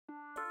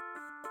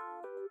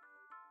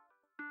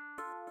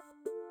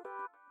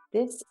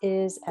This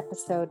is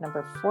episode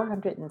number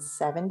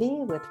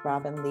 470 with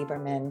Robin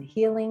Lieberman,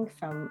 Healing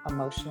from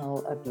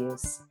Emotional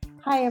Abuse.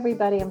 Hi,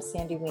 everybody. I'm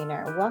Sandy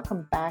Weiner, and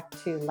welcome back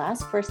to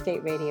Last First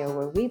Date Radio,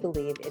 where we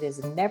believe it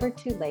is never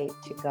too late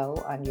to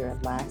go on your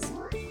last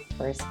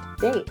first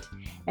date.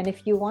 And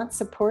if you want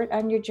support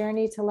on your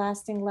journey to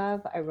lasting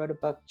love, I wrote a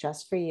book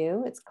just for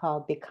you. It's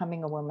called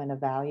Becoming a Woman of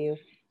Value,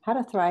 How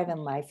to Thrive in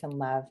Life and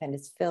Love, and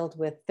it's filled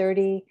with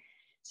 30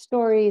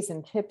 stories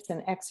and tips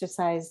and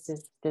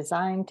exercises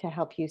designed to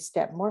help you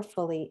step more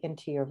fully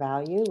into your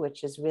value,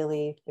 which is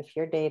really, if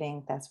you're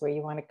dating, that's where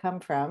you want to come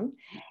from.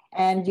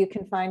 And you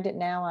can find it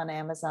now on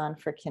Amazon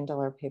for Kindle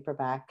or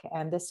paperback.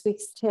 And this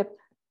week's tip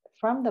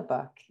from the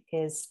book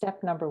is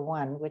step number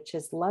 1, which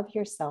is love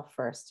yourself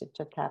first. It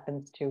just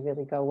happens to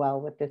really go well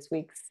with this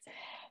week's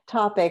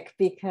topic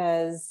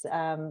because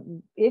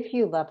if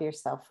you love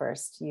yourself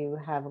first, you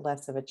have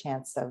less of a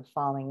chance of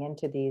falling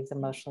into these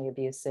emotionally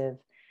abusive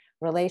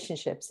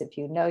relationships. If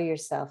you know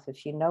yourself,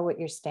 if you know what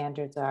your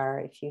standards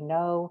are, if you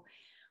know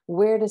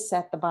where to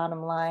set the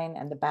bottom line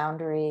and the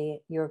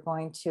boundary, you're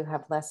going to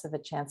have less of a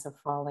chance of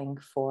falling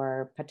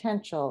for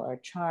potential or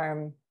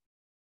charm.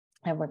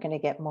 And we're going to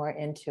get more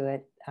into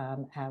it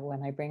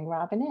when I bring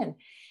Robin in.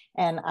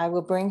 And I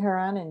will bring her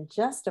on in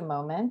just a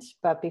moment.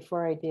 But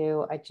before I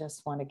do, I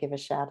just want to give a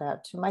shout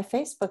out to my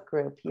Facebook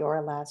group,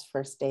 Your Last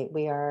First Date.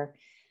 We are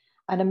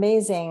an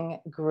amazing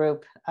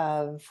group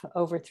of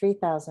over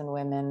 3,000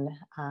 women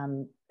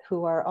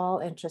who are all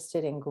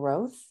interested in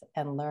growth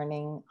and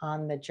learning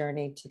on the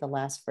journey to the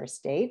last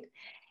first date.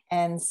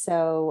 And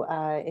so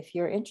if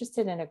you're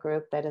interested in a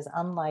group that is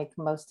unlike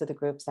most of the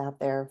groups out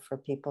there for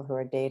people who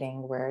are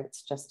dating, where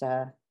it's just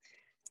a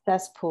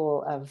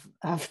cesspool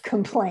of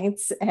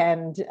complaints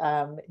and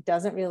it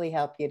doesn't really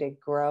help you to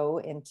grow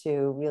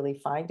into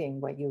really finding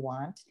what you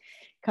want,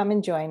 come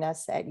and join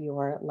us at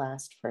Your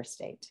Last First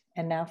Date.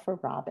 And now for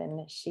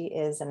Robin. She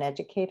is an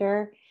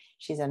educator.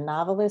 She's a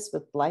novelist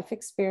with life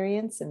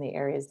experience in the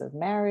areas of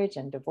marriage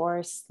and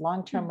divorce,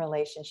 long-term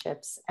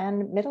relationships,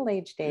 and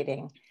middle-age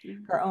dating.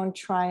 Her own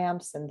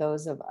triumphs and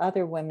those of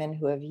other women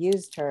who have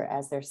used her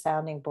as their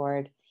sounding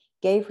board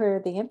gave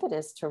her the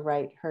impetus to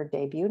write her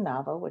debut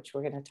novel, which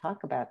we're going to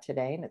talk about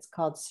today, and it's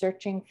called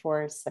Searching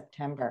for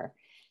September.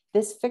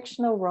 This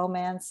fictional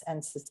romance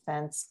and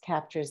suspense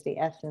captures the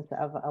essence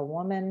of a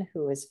woman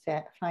who is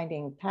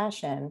finding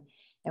passion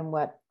in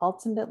what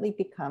ultimately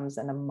becomes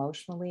an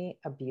emotionally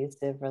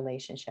abusive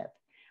relationship.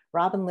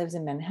 Robin lives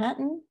in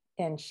Manhattan,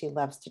 and she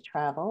loves to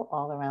travel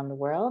all around the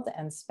world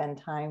and spend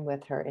time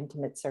with her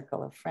intimate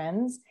circle of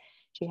friends.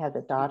 She has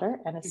a daughter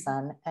and a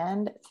son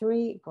and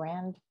 3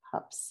 grand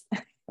pups.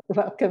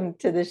 Welcome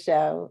to the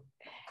show.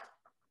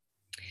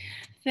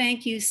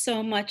 Thank you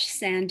so much,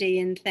 Sandy,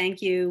 and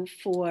thank you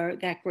for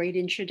that great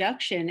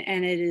introduction.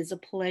 And it is a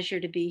pleasure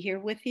to be here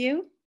with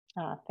you.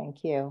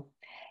 Thank you.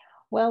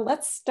 Well,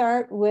 let's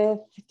start with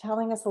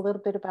telling us a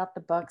little bit about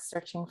the book,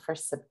 Searching for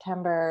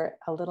September,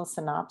 a little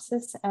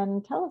synopsis,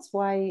 and tell us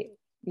why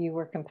you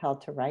were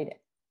compelled to write it.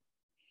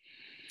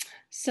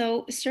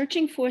 So,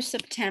 Searching for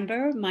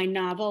September, my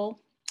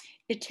novel,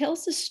 it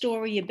tells a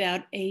story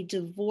about a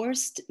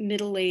divorced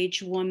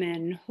middle-aged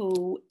woman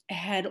who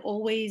had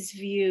always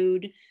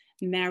viewed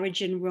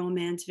marriage and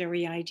romance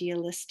very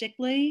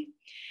idealistically.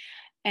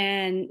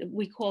 And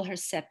we call her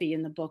Seppi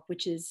in the book,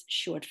 which is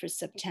short for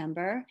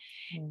September.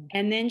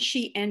 And then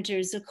she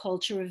enters a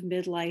culture of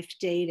midlife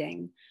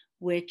dating,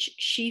 which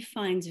she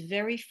finds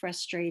very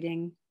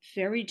frustrating,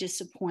 very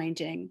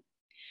disappointing.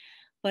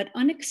 But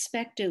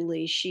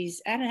unexpectedly,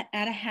 she's at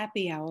a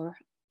happy hour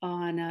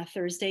on a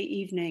Thursday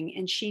evening,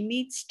 and she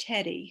meets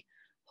Teddy,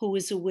 who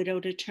is a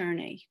widowed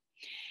attorney.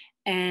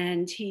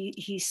 And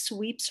he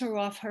sweeps her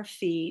off her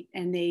feet,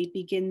 and they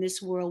begin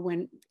this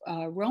whirlwind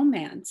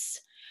romance.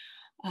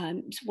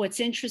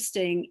 What's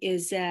interesting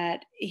is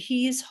that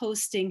he is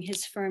hosting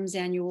his firm's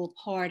annual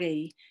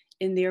party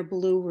in their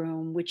blue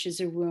room, which is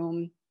a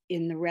room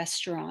in the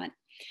restaurant.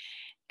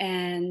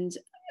 And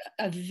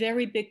a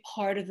very big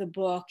part of the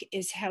book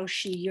is how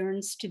she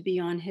yearns to be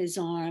on his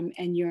arm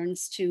and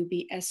yearns to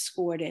be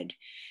escorted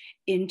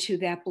into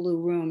that blue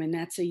room. And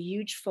that's a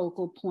huge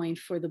focal point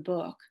for the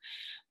book.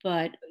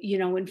 But, you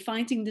know, in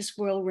finding this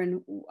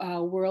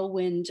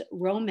whirlwind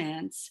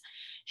romance,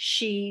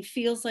 she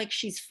feels like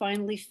she's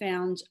finally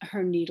found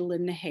her needle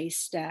in the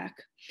haystack.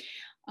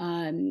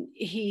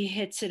 He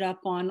hits it up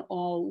on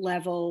all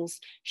levels.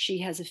 She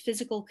has a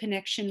physical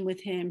connection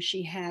with him.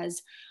 She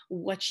has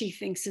what she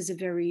thinks is a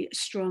very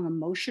strong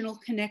emotional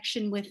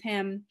connection with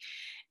him.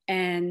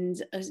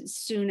 And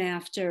soon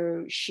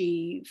after,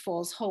 she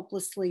falls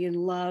hopelessly in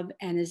love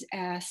and is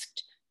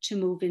asked to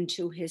move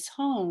into his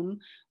home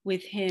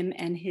with him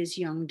and his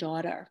young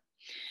daughter.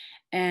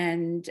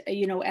 And,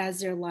 you know, as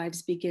their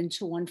lives begin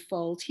to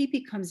unfold, he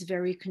becomes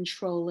very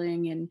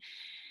controlling and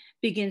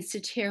begins to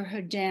tear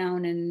her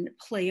down and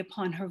play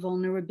upon her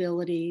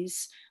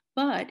vulnerabilities.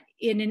 But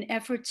in an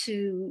effort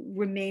to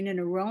remain in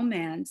a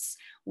romance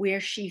where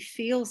she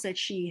feels that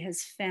she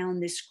has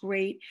found this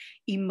great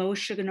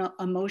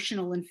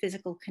emotional and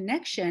physical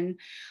connection,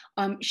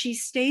 she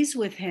stays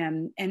with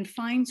him and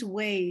finds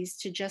ways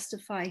to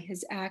justify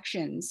his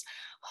actions,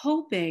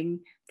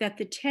 hoping that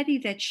the Teddy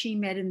that she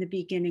met in the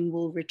beginning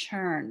will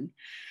return,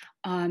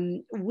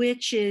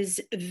 which is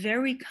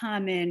very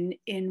common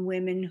in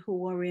women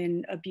who are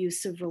in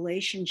abusive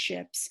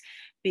relationships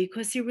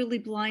because they're really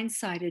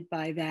blindsided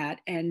by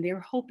that and they're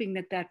hoping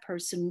that that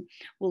person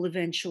will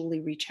eventually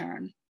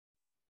return.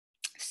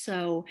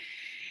 So,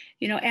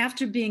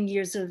 after being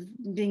years of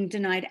being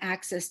denied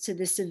access to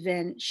this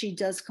event, she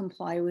does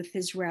comply with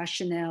his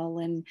rationale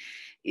and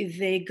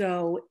they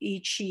go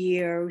each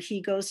year. He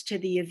goes to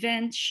the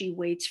event. She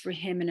waits for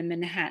him in a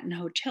Manhattan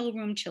hotel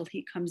room till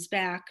he comes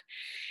back.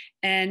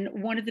 And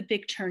one of the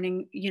big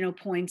turning,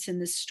 points in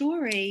the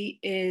story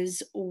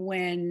is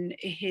when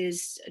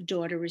his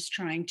daughter is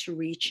trying to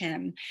reach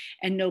him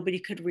and nobody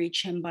could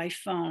reach him by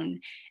phone.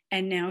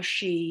 And now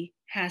she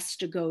has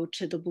to go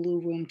to the Blue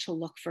Room to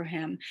look for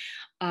him.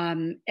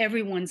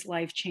 Everyone's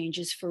life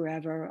changes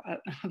forever.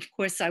 Of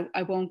course,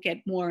 I won't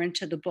get more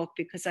into the book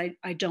because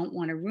I don't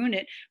want to ruin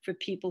it for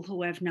people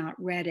who have not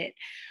read it.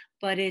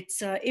 But it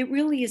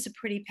really is a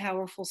pretty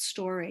powerful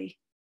story.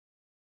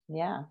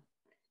 Yeah.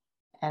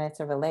 And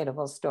it's a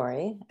relatable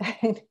story.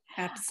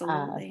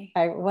 Absolutely.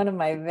 One of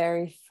my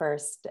very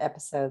first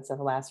episodes of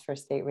Last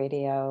First Date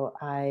Radio,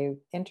 I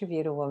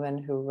interviewed a woman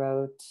who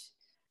wrote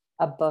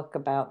a book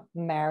about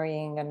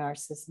marrying a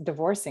narcissist,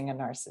 divorcing a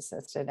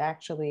narcissist. It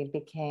actually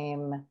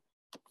became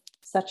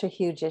such a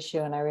huge issue.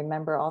 And I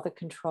remember all the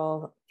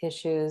control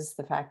issues,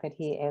 the fact that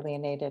he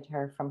alienated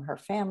her from her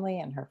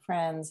family and her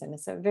friends. And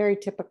it's a very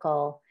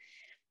typical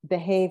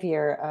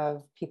behavior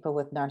of people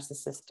with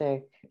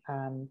narcissistic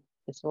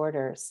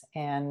disorders.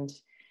 And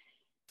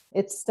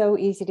it's so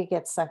easy to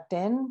get sucked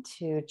in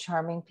to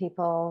charming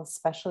people,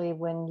 especially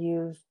when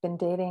you've been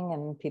dating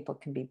and people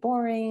can be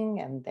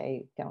boring and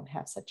they don't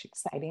have such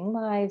exciting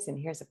lives. And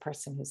here's a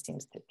person who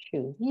seems to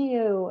choose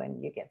you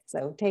and you get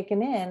so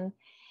taken in.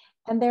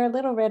 And there are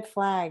little red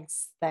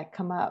flags that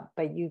come up,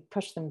 but you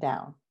push them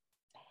down.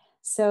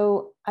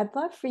 So I'd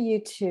love for you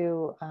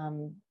to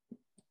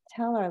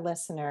tell our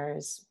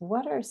listeners,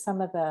 what are some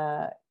of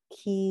the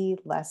key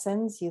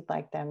lessons you'd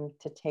like them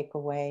to take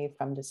away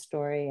from the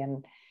story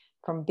and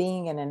from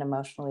being in an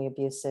emotionally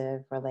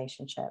abusive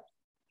relationship?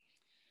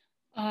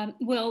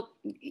 Well,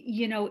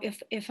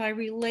 if I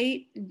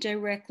relate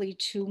directly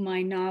to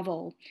my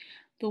novel,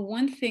 the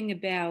one thing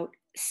about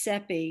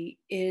Seppi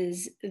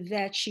is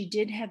that she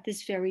did have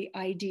this very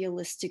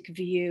idealistic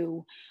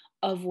view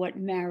of what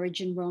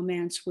marriage and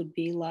romance would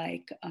be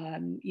like.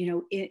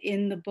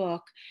 In the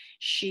book,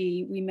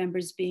 she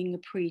remembers being a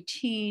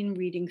preteen,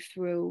 reading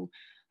through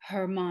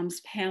her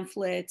mom's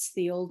pamphlets,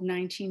 the old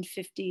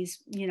 1950s,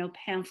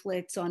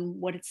 pamphlets on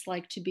what it's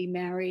like to be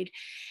married.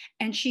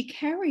 And she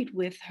carried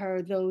with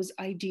her those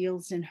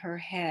ideals in her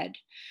head,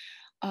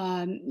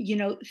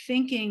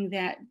 thinking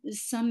that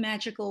some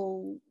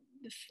magical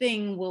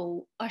thing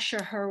will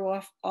usher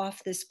her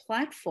off this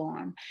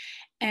platform.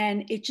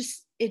 And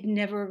it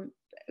never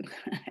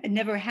it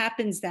never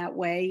happens that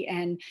way.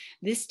 And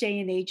this day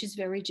and age is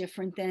very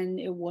different than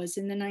it was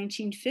in the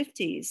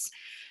 1950s.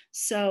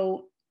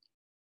 So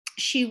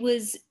she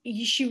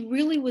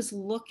really was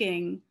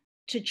looking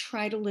to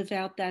try to live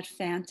out that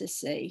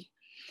fantasy.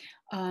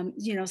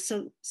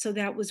 So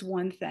that was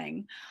one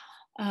thing.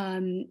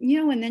 And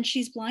then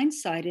she's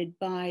blindsided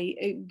by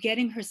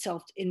getting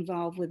herself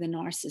involved with a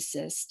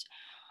narcissist.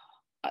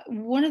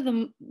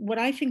 What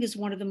I think is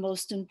one of the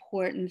most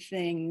important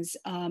things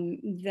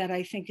that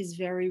I think is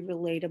very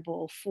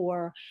relatable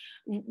for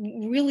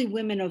really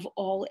women of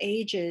all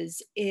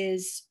ages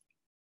is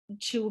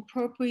to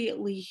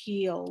appropriately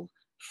heal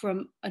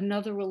from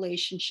another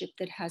relationship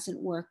that hasn't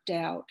worked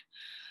out.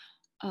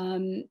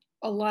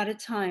 A lot of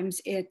times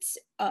it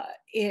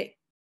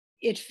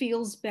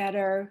feels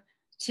better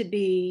to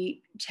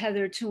be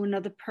tethered to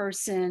another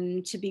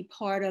person, to be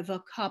part of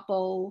a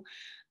couple,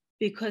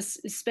 because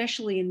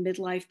especially in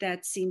midlife,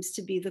 that seems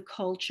to be the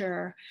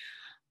culture.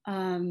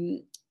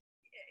 And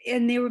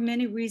there were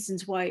many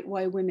reasons why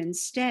women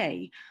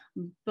stay,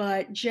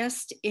 but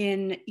just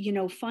in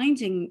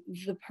finding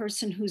the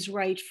person who's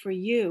right for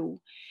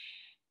you,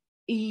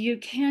 you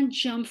can't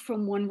jump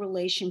from one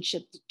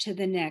relationship to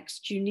the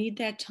next. You need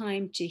that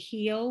time to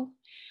heal,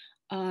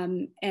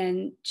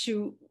 and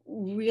to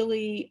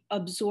really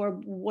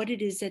absorb what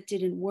it is that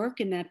didn't work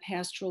in that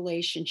past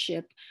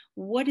relationship.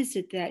 What is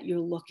it that you're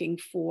looking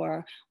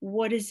for?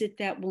 What is it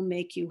that will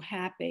make you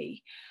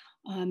happy?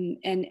 And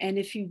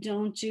if you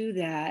don't do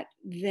that,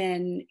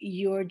 then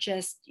you're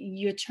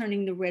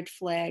turning the red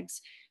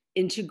flags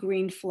into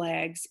green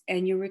flags,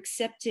 and you're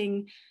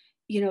accepting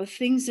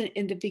things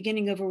in the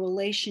beginning of a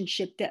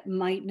relationship that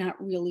might not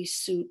really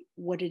suit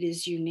what it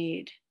is you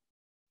need.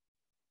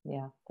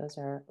 Yeah, those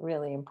are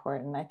really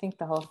important. I think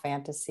the whole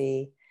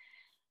fantasy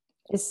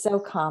is so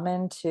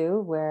common too,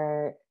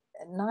 where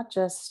not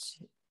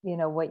just,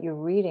 what you're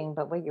reading,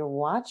 but what you're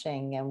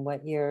watching and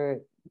what you're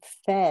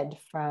fed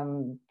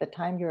from the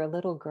time you're a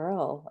little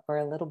girl or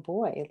a little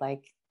boy.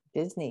 Like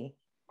Disney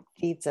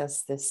feeds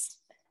us this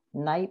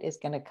knight is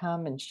going to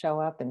come and show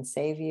up and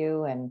save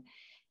you, and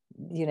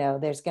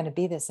there's going to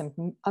be this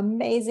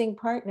amazing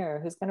partner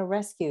who's going to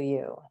rescue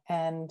you.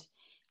 And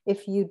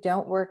if you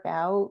don't work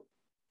out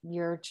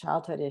your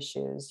childhood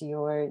issues,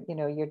 your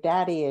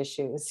daddy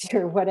issues,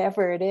 your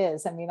whatever it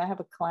is. I mean, I have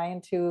a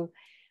client who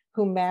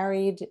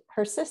married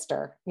her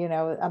sister,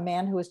 a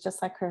man who was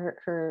just like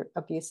her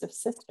abusive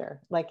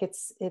sister. Like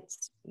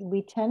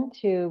we tend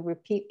to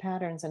repeat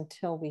patterns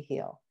until we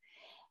heal.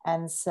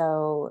 And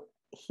so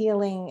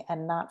healing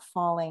and not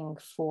falling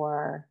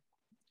for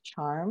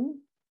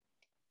charm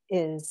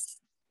is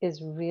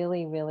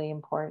really, really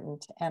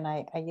important. And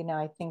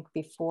I think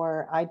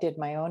before I did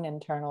my own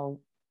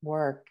internal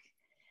work,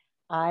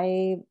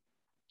 I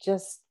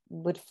just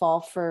would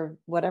fall for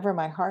whatever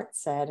my heart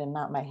said and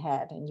not my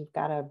head. And you've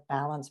got to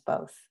balance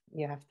both.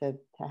 You have to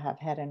have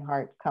head and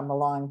heart come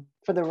along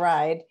for the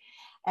ride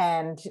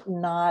and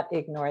not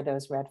ignore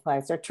those red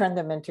flags or turn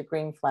them into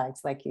green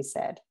flags, like you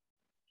said.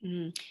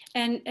 Mm.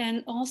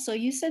 And also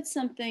you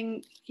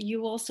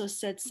also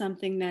said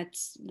something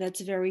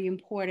that's very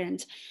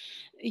important.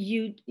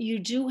 You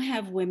do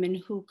have women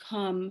who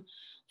come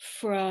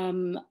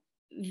from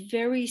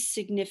very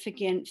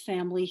significant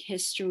family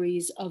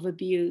histories of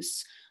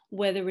abuse,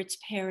 whether it's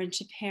parent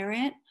to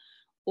parent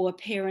or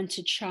parent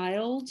to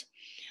child.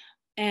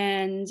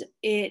 And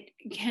it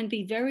can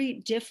be very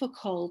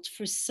difficult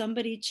for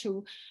somebody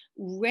to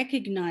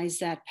recognize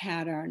that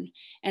pattern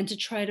and to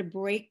try to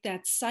break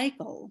that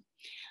cycle.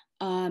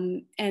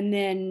 And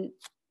then,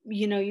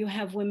 you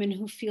have women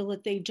who feel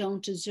that they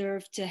don't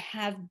deserve to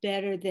have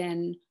better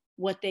than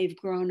what they've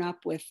grown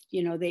up with.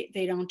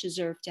 They don't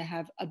deserve to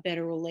have a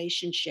better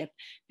relationship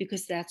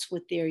because that's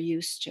what they're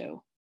used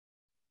to.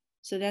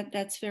 So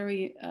that's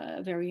very,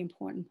 very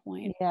important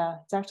point. Yeah,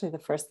 it's actually the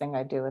first thing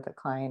I do with a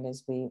client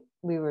is we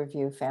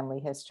review family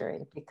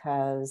history,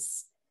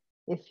 because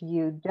if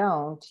you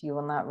don't, you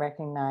will not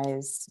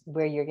recognize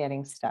where you're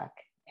getting stuck.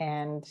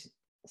 And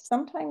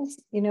sometimes,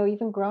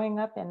 even growing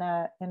up in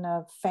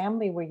a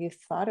family where you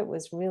thought it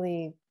was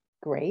really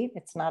great,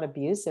 it's not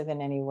abusive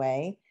in any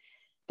way,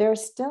 there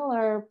still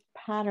are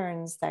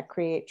patterns that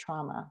create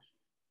trauma.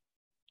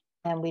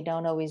 And we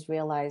don't always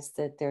realize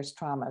that there's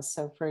trauma.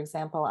 So for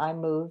example, I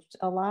moved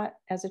a lot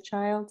as a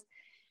child,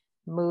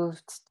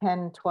 moved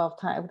 10, 12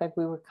 times, like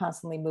we were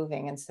constantly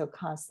moving. And so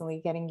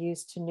constantly getting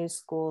used to new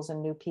schools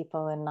and new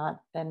people, and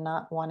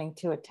not wanting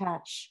to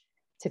attach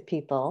to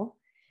people,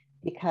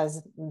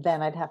 because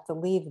then I'd have to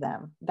leave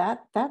them.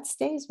 That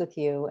stays with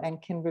you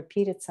and can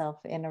repeat itself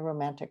in a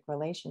romantic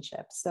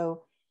relationship.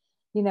 So,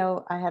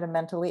 I had a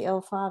mentally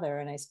ill father,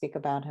 and I speak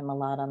about him a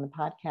lot on the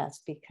podcast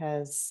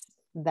because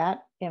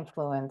that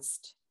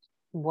influenced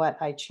what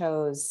I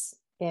chose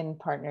in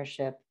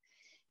partnership.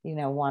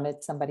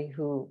 Wanted somebody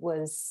who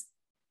was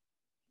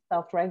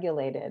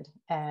self-regulated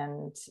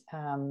and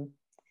and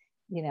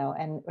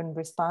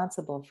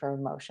responsible for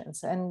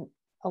emotions. And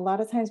a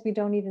lot of times we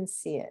don't even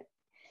see it.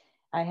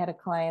 I had a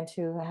client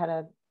who had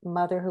a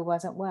mother who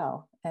wasn't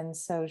well, and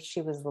so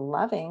she was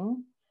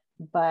loving,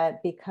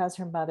 but because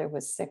her mother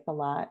was sick a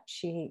lot,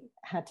 she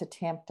had to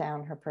tamp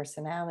down her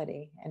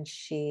personality, and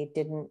she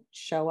didn't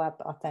show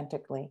up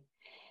authentically.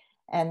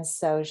 And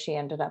so she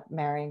ended up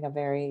marrying a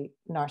very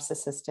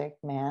narcissistic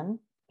man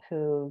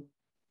who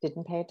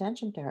didn't pay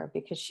attention to her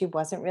because she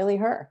wasn't really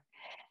her.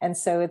 And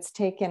so it's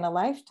taken a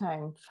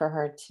lifetime for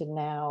her to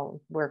now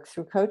work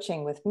through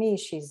coaching with me.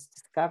 She's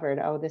discovered,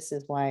 oh, this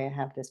is why I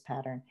have this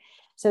pattern.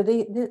 So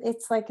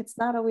it's like, it's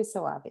not always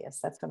so obvious.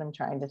 That's what I'm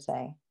trying to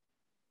say.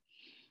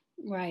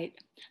 Right.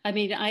 I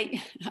mean,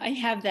 I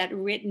have that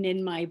written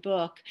in my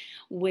book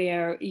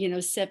where,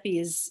 Seppi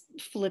is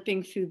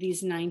flipping through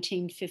these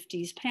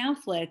 1950s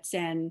pamphlets.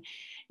 And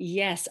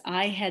yes,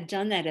 I had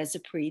done that as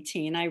a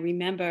preteen. I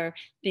remember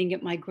being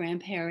at my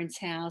grandparents'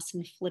 house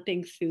and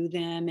flipping through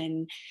them.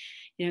 And,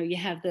 you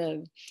have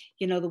the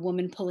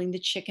woman pulling the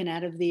chicken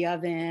out of the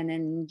oven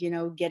and,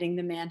 getting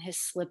the man his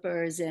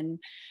slippers. And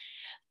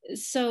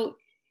so,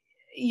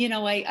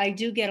 I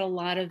do get a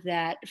lot of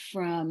that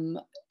from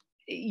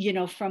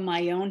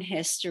my own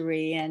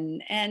history.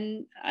 And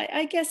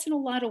I guess in a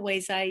lot of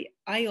ways, I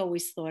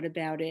always thought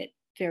about it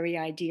very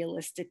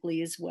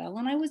idealistically as well.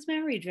 And I was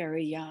married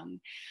very young.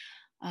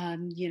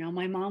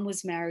 My mom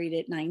was married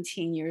at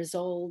 19 years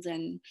old.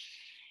 And,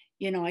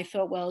 I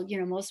thought, well,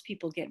 most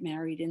people get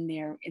married in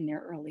their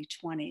early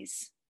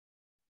 20s.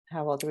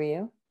 How old were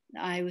you?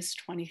 I was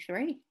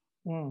 23.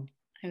 Mm.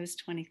 I was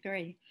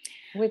 23.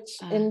 Which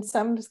in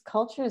some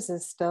cultures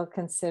is still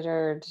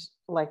considered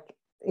like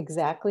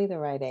exactly the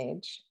right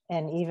age.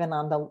 And even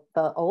on the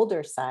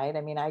older side,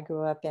 I mean, I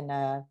grew up in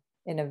a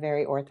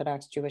very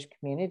Orthodox Jewish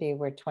community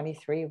where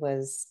 23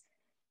 was,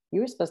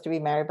 you were supposed to be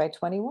married by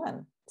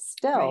 21.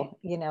 Still,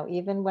 right.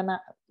 Even when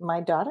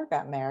my daughter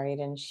got married,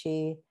 and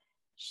she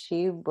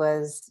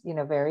was,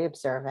 very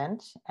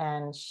observant,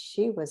 and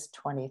she was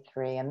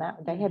 23, and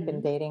that they had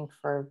been dating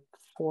for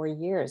 4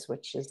 years,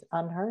 which is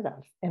unheard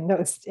of in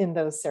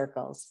those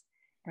circles.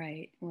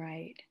 Right.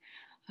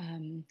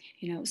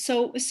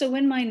 So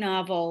in my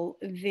novel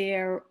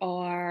there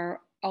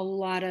are a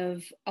lot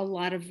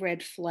of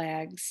red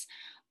flags,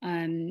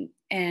 and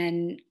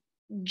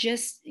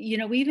just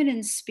even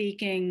in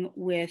speaking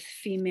with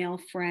female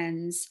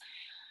friends,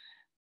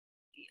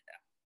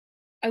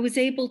 I was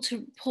able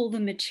to pull the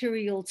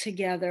material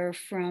together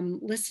from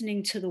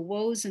listening to the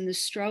woes and the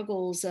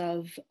struggles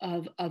of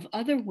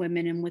other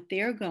women and what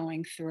they're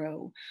going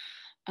through.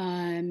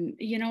 And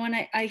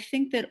I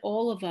think that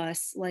all of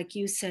us, like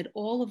you said,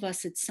 all of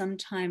us at some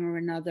time or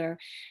another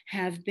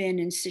have been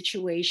in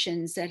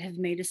situations that have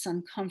made us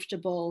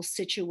uncomfortable,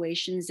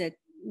 situations that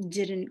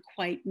didn't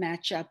quite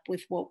match up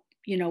with what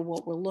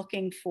we're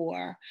looking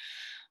for.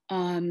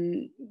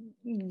 um,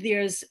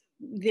 there is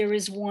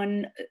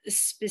one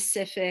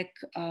specific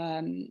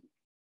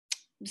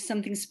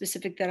something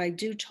specific that I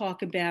do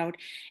talk about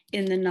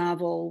in the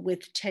novel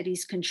with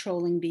Teddy's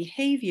controlling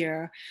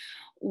behavior,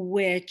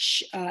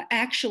 which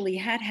actually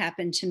had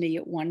happened to me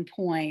at one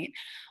point,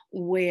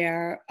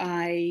 where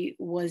I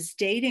was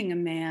dating a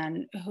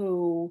man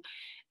who,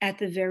 at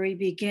the very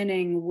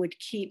beginning, would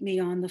keep me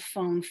on the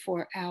phone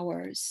for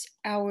hours,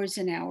 hours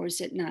and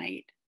hours at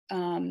night.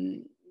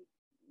 Um,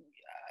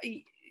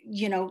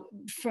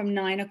 from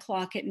 9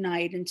 o'clock at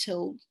night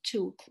until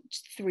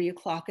 3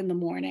 o'clock in the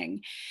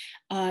morning,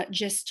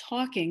 just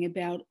talking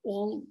about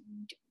all.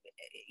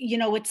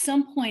 At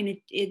some point,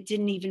 it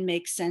didn't even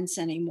make sense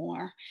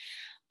anymore.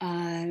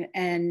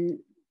 And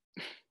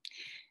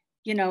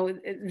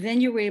then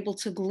you were able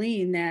to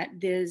glean that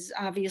there's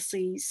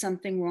obviously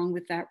something wrong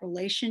with that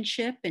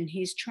relationship, and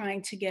he's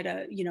trying to get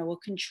a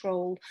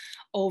control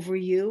over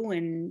you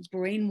and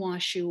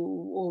brainwash you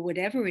or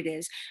whatever it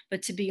is.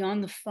 But to be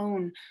on the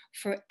phone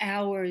for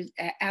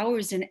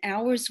hours and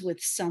hours with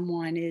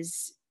someone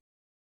is,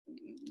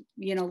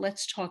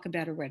 let's talk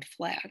about a red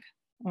flag.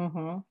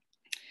 Mm-hmm.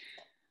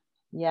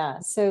 Yeah.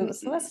 So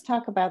let's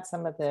talk about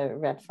some of the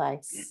red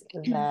flags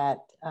that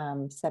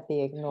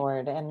Seppi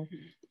ignored. And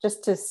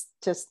just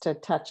to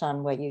touch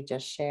on what you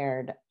just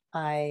shared,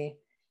 I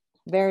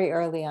very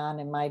early on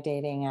in my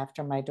dating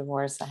after my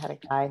divorce, I had a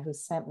guy who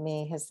sent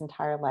me his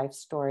entire life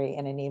story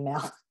in an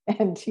email.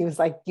 And he was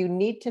like, you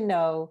need to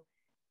know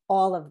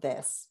all of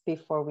this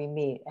before we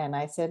meet. And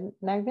I said,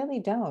 no, I really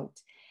don't.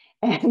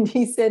 And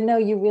he said, no,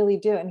 you really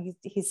do. And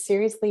he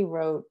seriously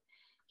wrote,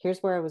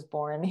 here's where I was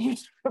born,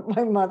 here's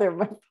my mother,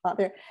 my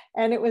father.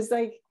 And it was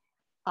like,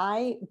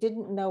 I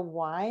didn't know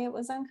why it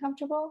was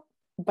uncomfortable,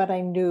 but I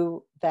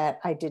knew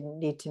that I didn't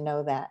need to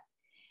know that.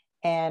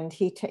 And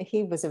he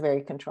was a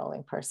very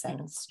controlling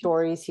person.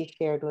 Stories he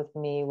shared with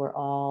me were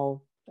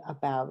all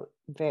about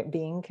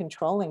being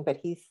controlling, but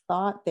he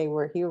thought they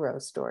were hero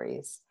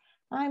stories.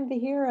 I'm the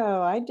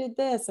hero, I did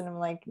this. And I'm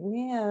like,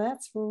 yeah,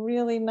 that's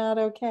really not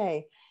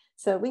okay.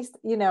 So at least,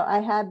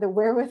 I had the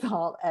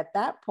wherewithal at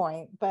that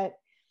point, but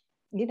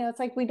it's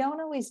like we don't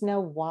always know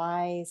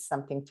why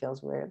something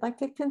feels weird. Like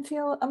it can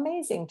feel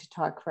amazing to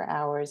talk for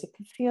hours. It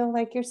can feel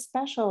like you're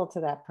special to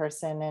that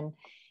person and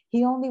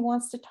he only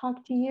wants to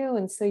talk to you.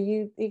 And so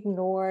you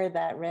ignore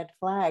that red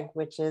flag,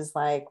 which is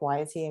like, why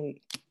is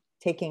he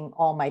taking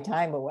all my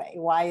time away?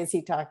 Why is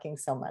he talking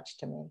so much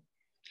to me?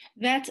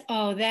 That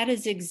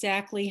is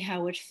exactly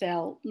how it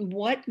felt.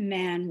 What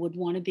man would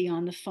want to be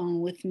on the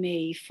phone with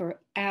me for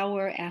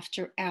hour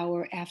after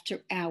hour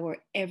after hour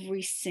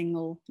every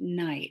single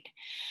night?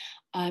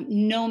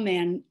 No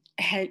man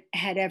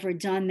had ever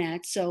done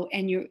that. So,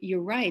 and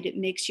you're right. It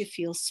makes you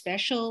feel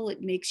special.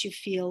 It makes you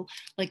feel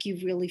like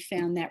you've really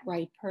found that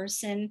right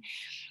person.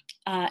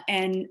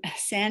 And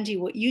Sandy,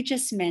 what you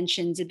just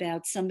mentioned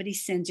about somebody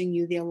sending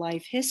you their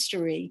life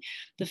history,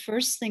 the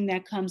first thing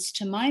that comes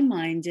to my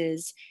mind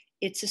is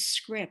it's a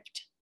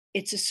script.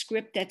 It's a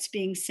script that's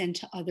being sent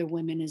to other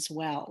women as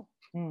well.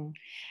 Mm.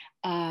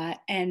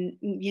 And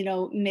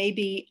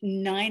maybe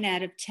 9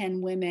 out of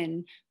 10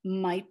 women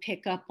might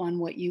pick up on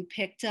what you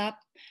picked up,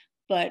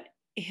 but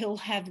he'll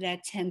have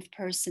that 10th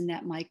person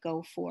that might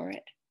go for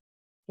it.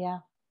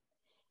 Yeah.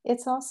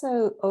 It's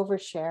also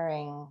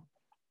oversharing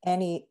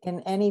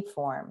in any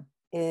form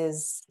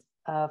is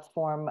a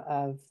form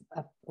of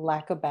a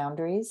lack of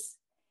boundaries.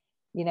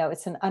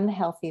 It's an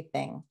unhealthy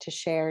thing to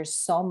share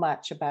so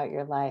much about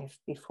your life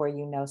before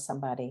you know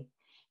somebody.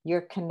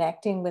 You're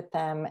connecting with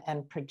them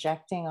and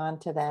projecting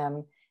onto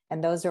them.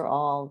 And those are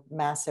all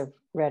massive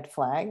red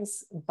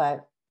flags,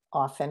 but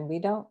often we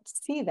don't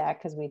see that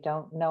because we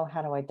don't know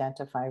how to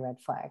identify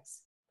red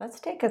flags. Let's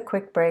take a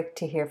quick break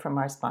to hear from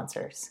our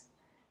sponsors.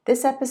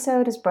 This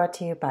episode is brought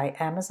to you by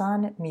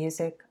Amazon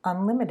Music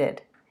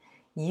Unlimited.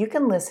 You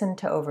can listen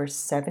to over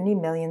 70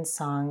 million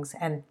songs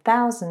and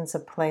thousands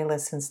of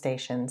playlists and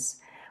stations.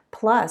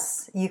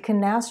 Plus, you can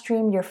now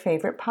stream your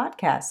favorite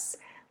podcasts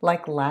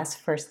like Last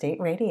First Date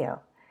Radio.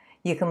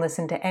 You can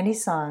listen to any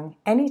song,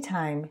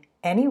 anytime,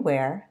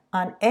 anywhere,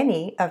 on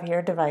any of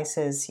your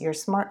devices, your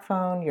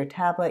smartphone, your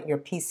tablet, your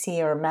PC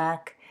or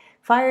Mac,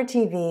 Fire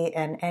TV,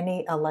 and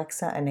any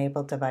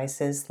Alexa-enabled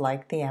devices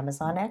like the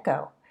Amazon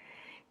Echo.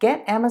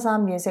 Get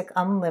Amazon Music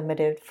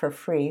Unlimited for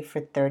free for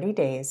 30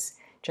 days.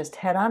 Just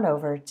head on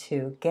over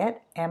to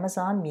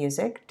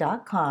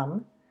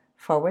getamazonmusic.com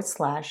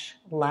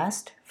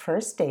last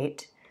first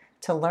date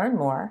to learn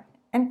more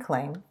and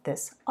claim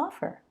this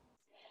offer.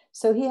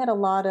 So Teddy had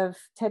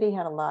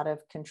a lot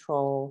of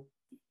control,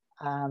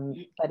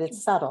 but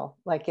it's subtle,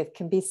 like it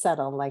can be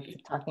subtle,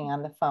 like talking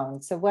on the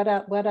phone. So what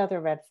other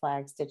red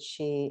flags did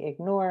she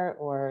ignore,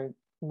 or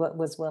what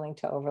was willing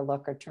to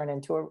overlook or turn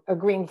into a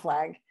green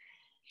flag?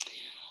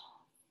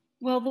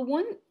 Well,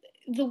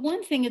 the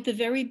one thing at the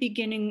very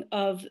beginning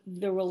of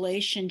the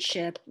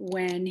relationship,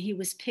 when he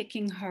was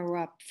picking her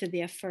up for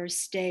their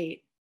first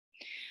date,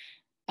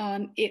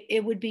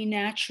 it would be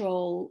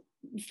natural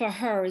for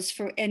her, as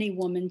for any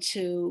woman,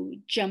 to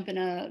jump in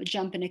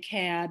a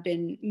cab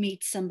and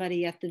meet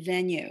somebody at the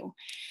venue.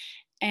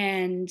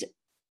 And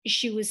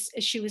she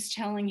was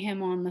telling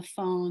him on the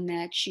phone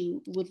that she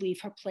would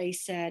leave her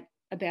place at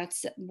about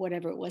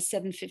whatever it was,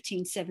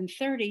 7:15,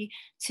 7:30,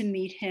 to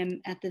meet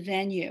him at the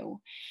venue.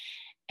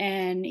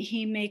 And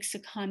he makes a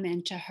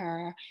comment to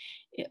her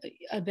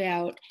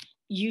about,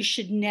 you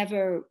should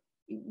never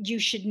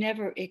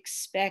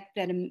expect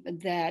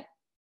that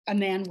a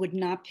man would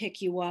not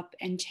pick you up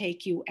and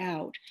take you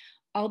out.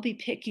 I'll be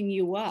picking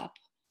you up,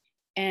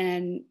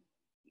 and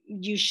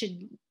you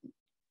should,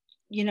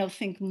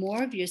 think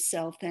more of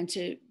yourself than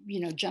to,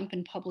 jump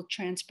in public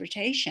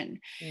transportation.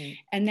 Mm.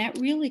 And that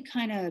really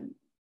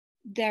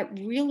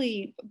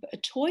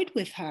toyed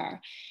with her.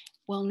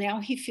 Well, now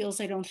he feels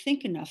I don't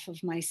think enough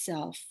of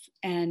myself.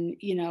 And,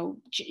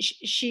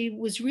 she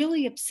was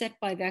really upset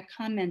by that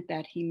comment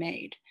that he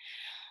made.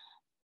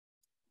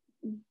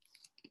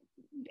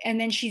 And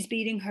then she's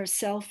beating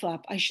herself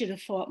up. I should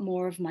have thought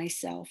more of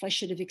myself. I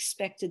should have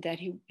expected that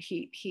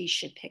he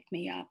should pick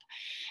me up.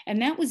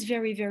 And that was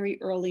very, very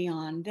early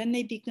on. Then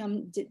they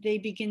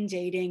begin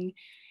dating,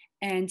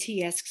 and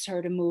he asks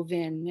her to move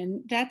in.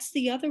 And that's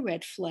the other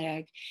red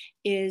flag,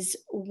 is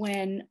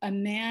when a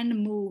man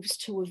moves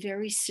to a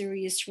very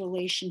serious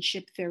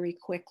relationship very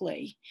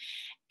quickly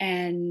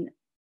and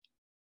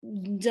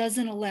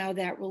doesn't allow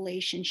that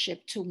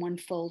relationship to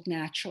unfold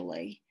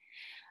naturally.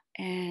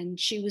 And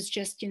she was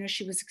just,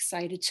 she was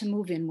excited to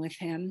move in with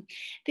him.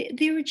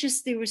 There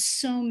were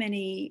so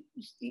many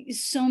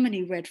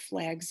red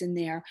flags in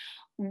there.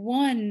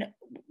 One,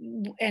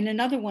 and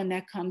another one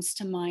that comes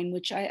to mind,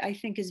 which I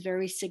think is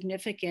very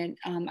significant.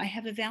 I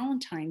have a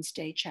Valentine's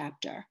Day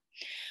chapter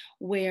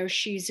where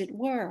she's at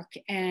work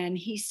and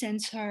he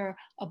sends her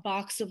a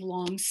box of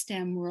long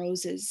stem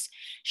roses.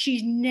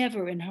 She's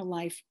never in her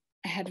life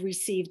had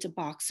received a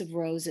box of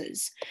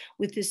roses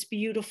with this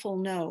beautiful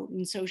note.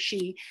 And so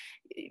she's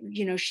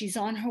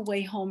on her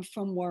way home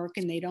from work,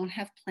 and they don't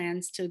have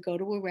plans to go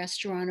to a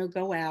restaurant or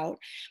go out,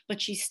 but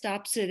she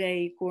stops at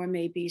a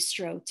gourmet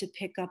bistro to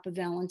pick up a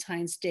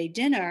Valentine's Day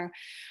dinner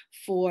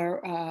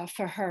for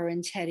her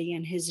and Teddy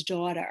and his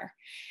daughter.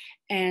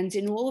 And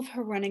in all of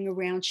her running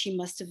around, she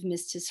must have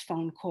missed his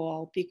phone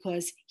call,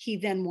 because he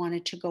then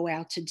wanted to go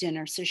out to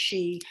dinner. So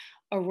she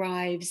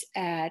arrives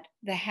at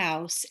the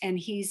house, and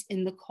he's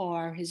in the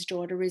car. His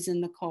daughter is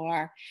in the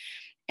car,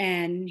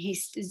 and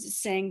he's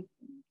saying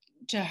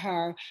to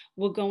her,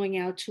 we're going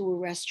out to a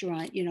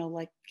restaurant,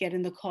 like, get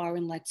in the car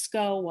and let's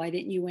go. Why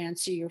didn't you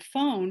answer your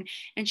phone?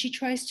 And she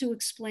tries to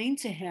explain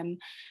to him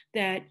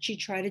that she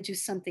tried to do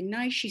something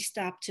nice. She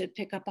stopped to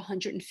pick up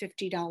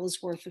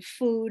 $150 worth of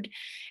food.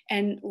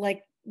 And,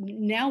 like,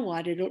 now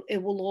what?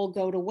 It will all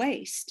go to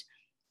waste.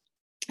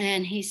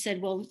 And he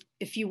said, well,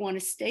 if you want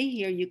to stay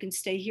here, you can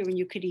stay here and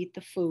you could eat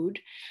the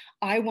food.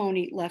 I won't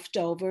eat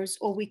leftovers,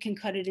 or we can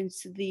cut it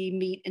into the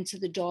meat into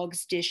the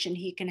dog's dish and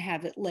he can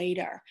have it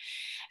later.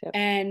 Yep.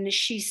 And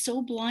she's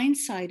so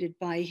blindsided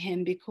by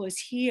him, because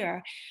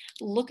here,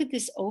 look at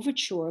this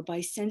overture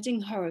by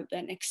sending her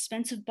an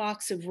expensive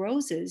box of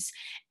roses.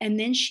 And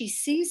then she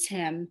sees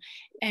him,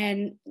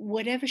 and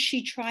whatever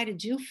she tried to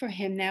do for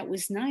him that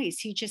was nice,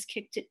 he just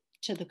kicked it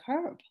to the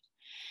curb.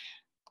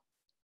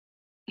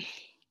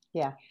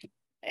 Yeah.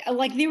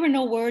 Like, there were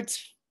no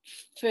words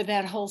for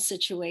that whole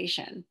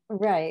situation.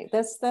 Right.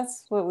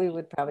 That's what we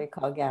would probably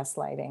call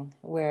gaslighting,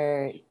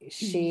 where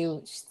she,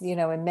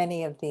 in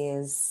many of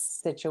these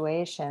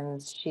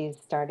situations, she's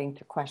starting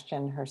to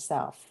question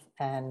herself.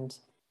 And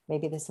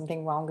maybe there's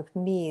something wrong with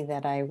me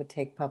that I would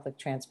take public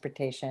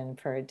transportation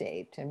for a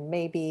date. And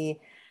maybe,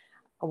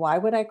 why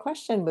would I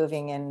question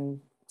moving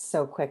in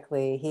so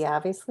quickly? He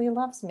obviously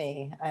loves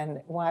me.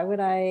 And why would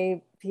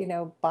I,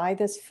 buy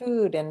this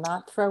food and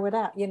not throw it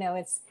out?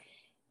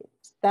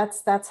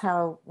 That's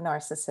how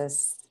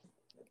narcissists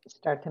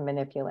start to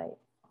manipulate.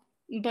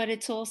 But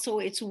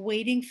it's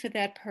waiting for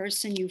that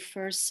person you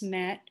first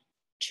met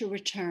to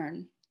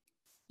return,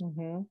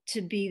 Mm-hmm.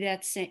 to be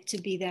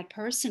that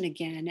person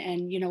again,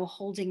 and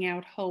holding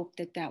out hope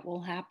that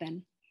will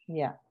happen.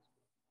 Yeah.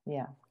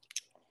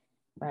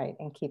 Right.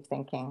 And keep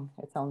thinking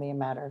it's only a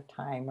matter of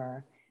time,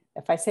 or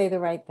if I say the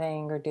right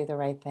thing or do the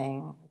right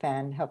thing,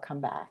 then he'll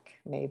come back,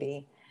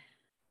 maybe.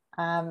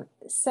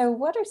 So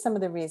what are some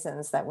of the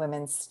reasons that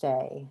women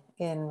stay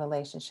in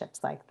relationships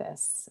like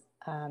this?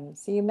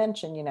 So you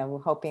mentioned,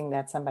 hoping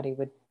that somebody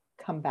would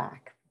come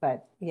back,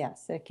 but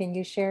yes, can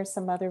you share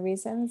some other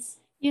reasons?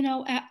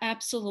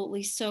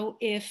 Absolutely. So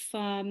if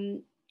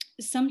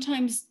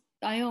sometimes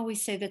I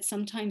always say that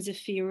sometimes the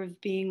fear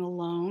of being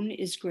alone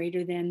is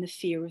greater than the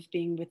fear of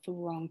being with the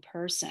wrong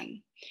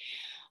person.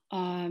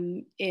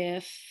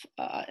 If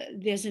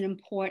there's an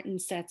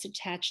importance that's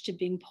attached to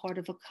being part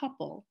of a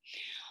couple,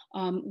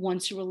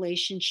 once a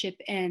relationship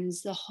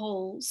ends, the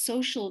whole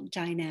social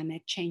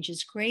dynamic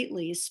changes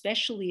greatly,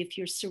 especially if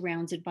you're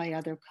surrounded by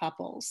other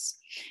couples.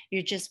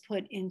 You're just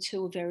put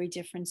into a very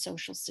different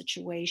social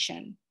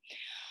situation.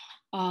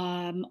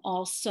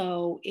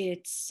 Also,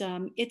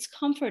 it's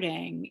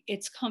comforting.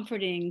 It's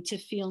comforting to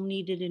feel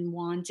needed and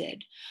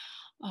wanted.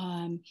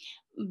 Um,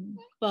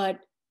 but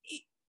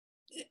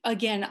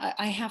again,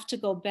 I have to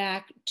go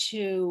back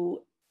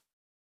to,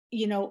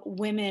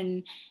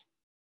 women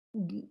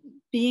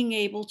being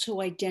able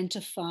to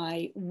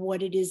identify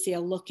what it is they're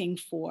looking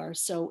for.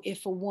 So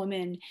if a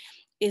woman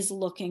is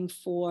looking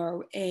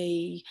for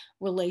a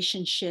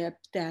relationship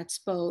that's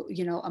both,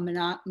 a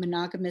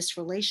monogamous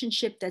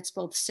relationship that's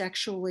both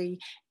sexually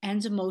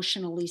and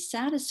emotionally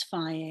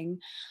satisfying,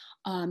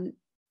 um,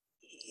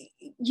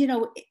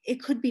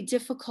 it could be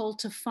difficult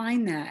to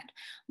find that,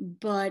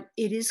 but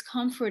it is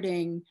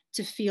comforting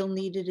to feel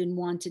needed and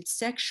wanted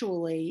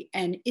sexually.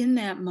 And in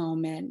that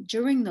moment,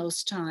 during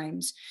those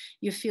times,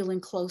 you're feeling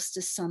close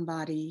to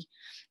somebody.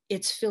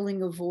 It's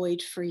filling a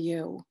void for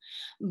you.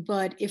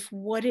 But if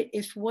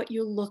what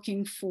you're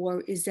looking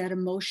for is that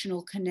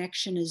emotional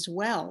connection as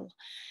well,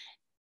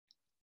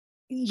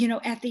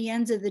 at the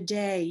end of the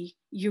day,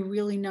 you're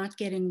really not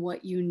getting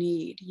what you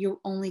need. You're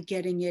only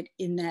getting it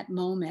in that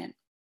moment.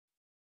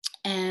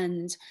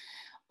 And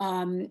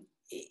um,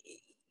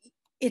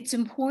 it's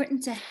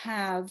important to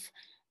have,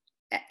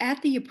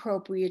 at the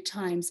appropriate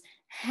times,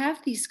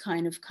 have these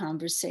kind of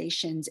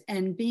conversations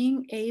and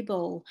being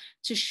able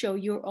to show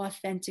your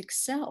authentic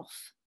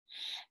self,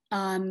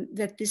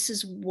 that this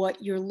is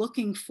what you're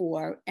looking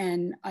for.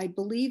 And I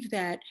believe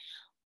that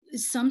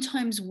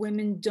sometimes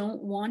women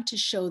don't want to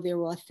show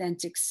their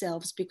authentic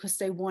selves because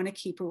they want to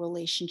keep a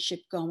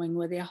relationship going,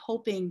 where they're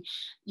hoping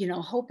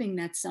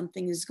that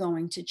something is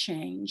going to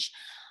change.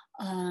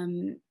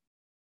 um,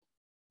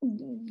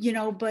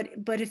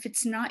 but if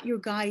it's not your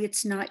guy,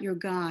 it's not your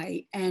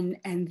guy, and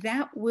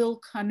that will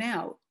come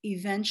out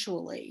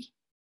eventually.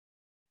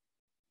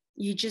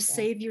 You just Yeah.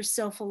 save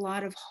yourself a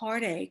lot of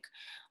heartache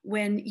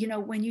when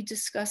you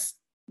discuss,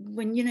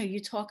 when you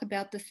talk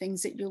about the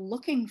things that you're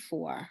looking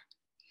for.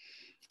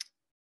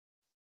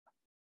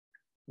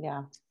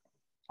 Yeah.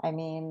 I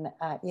mean,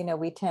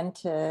 we tend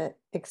to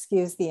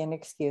excuse the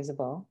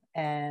inexcusable,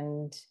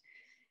 and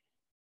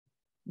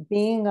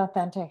being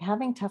authentic,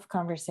 having tough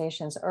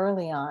conversations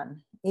early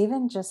on,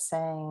 even just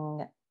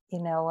saying, you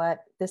know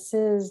what, this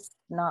is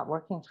not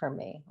working for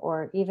me,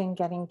 or even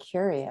getting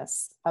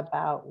curious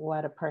about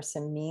what a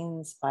person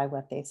means by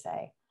what they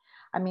say.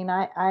 I mean,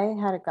 I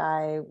had a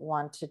guy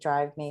want to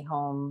drive me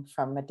home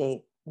from a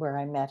date where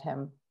I met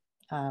him.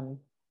 Um,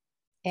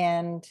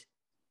 and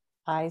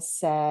I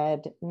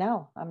said,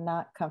 no, I'm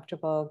not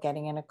comfortable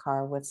getting in a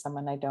car with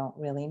someone I don't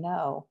really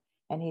know.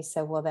 And he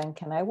said, well, then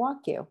can I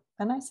walk you?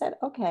 And I said,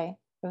 okay.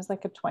 It was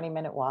like a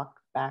 20-minute walk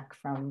back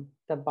from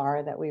the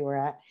bar that we were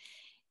at.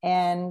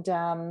 And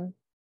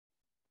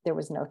there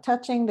was no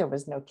touching, there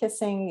was no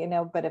kissing,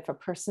 but if a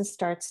person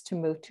starts to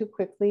move too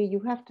quickly, you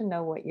have to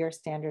know what your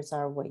standards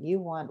are, what you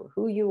want,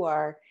 who you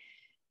are,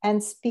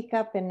 and speak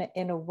up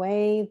in a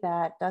way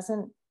that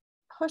doesn't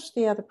push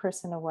the other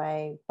person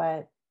away,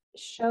 but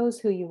shows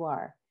who you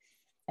are.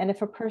 And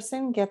if a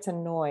person gets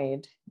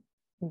annoyed,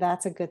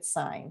 that's a good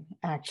sign,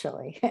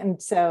 actually.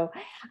 And so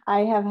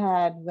I have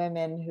had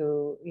women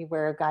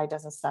where a guy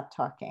doesn't stop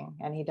talking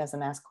and he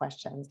doesn't ask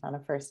questions on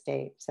a first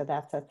date. So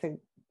that's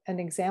an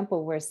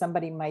example where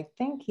somebody might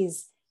think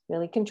he's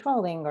really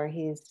controlling, or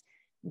he's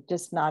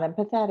just not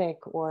empathetic,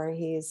 or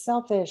he's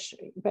selfish,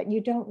 but you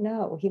don't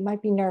know. He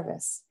might be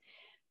nervous.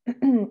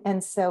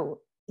 And so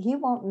he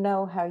won't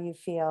know how you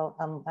feel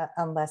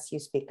unless you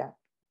speak up.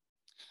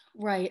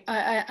 Right.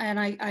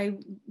 I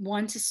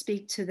want to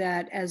speak to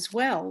that as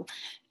well.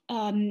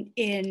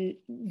 In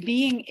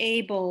being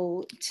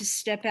able to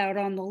step out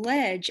on the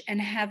ledge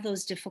and have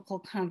those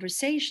difficult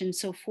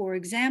conversations. So, for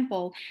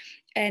example,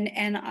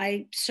 and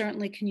I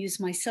certainly can use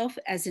myself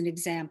as an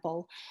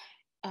example.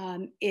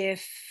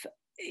 If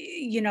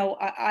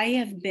I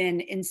have been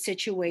in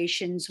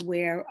situations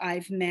where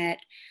I've met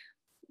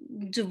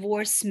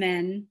divorced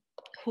men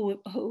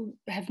who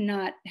have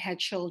not had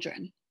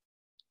children.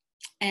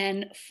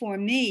 And for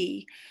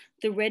me,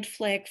 the red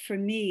flag for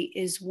me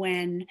is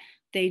when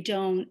they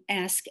don't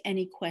ask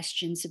any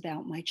questions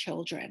about my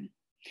children.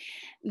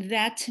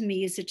 That to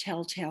me is a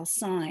telltale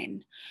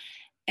sign.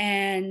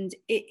 And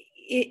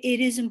it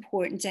is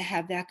important to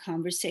have that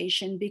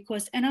conversation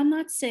because, and I'm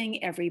not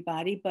saying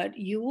everybody, but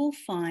you will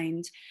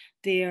find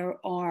there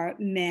are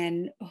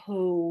men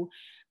who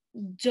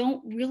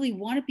don't really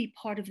want to be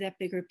part of that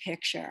bigger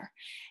picture.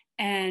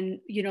 And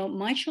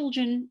my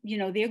children,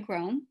 they're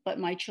grown, but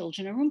my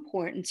children are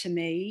important to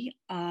me.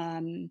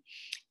 And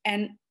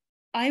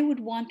I would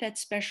want that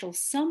special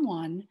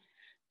someone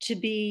to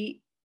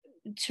be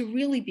to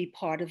really be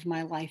part of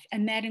my life,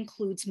 and that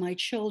includes my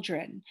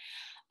children.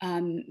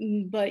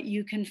 But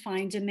you can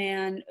find a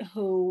man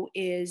who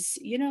is,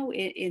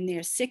 in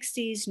their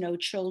 60s, no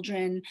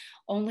children,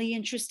 only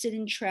interested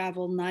in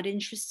travel, not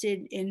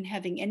interested in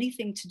having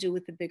anything to do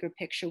with the bigger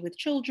picture with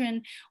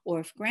children,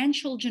 or if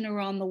grandchildren are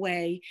on the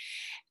way.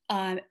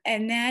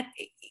 And that,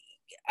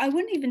 I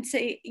wouldn't even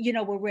say,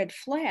 a red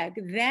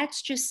flag.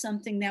 That's just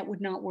something that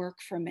would not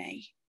work for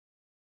me.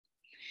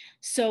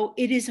 So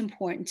it is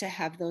important to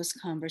have those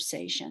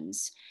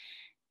conversations.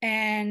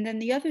 And then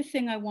the other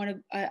thing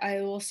I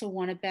also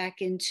want to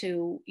back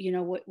into,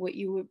 what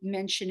you were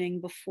mentioning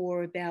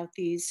before about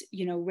these,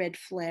 red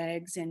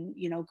flags and,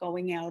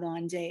 going out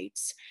on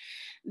dates.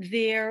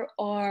 There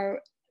are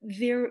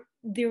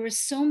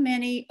so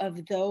many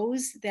of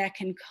those that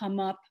can come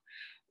up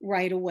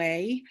right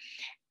away.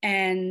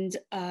 And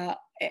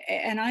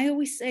I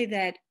always say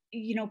that,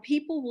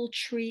 people will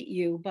treat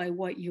you by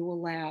what you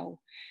allow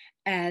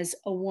as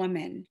a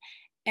woman.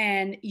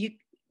 And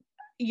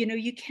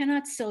you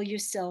cannot sell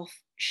yourself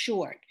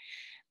short.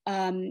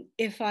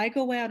 If I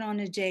go out on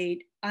a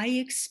date, I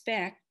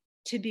expect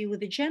to be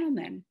with a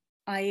gentleman.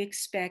 I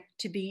expect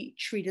to be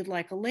treated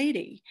like a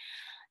lady.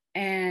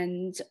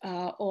 And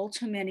all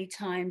too many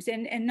times,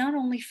 and not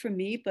only for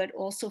me, but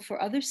also for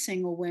other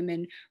single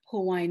women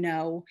who I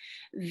know,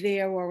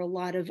 there are a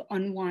lot of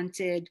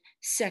unwanted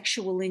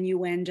sexual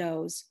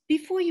innuendos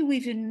before you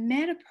even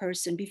met a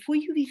person, before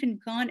you've even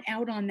gone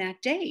out on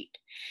that date.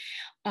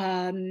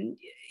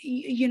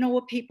 You know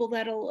what, people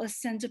that'll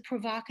send a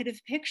provocative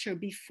picture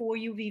before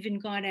you've even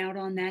gone out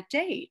on that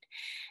date.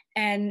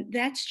 And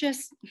that's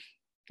just,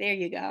 there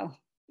you go.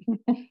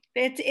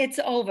 It's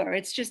over.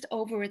 It's just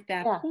over at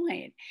that Yeah.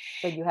 point.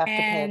 But you have to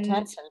pay And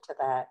attention to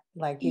that.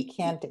 Like you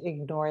can't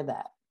ignore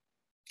that.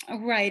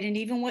 right. And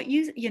even what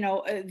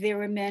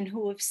there are men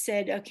who have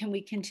said, can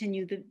we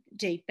continue the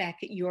date back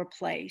at your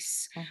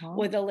place?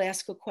 Or they'll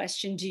ask a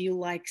question, do you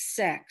like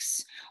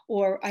sex?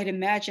 Or I'd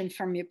imagine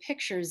from your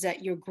pictures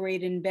that you're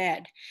great in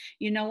bed.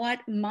 You know what?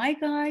 My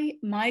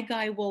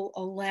guy will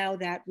allow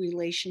that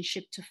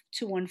relationship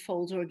to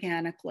unfold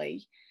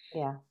organically.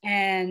 Yeah.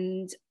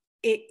 And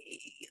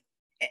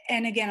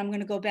again, I'm going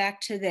to go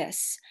back to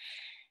this.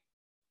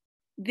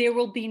 There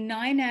will be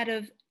 9 out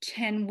of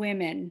 10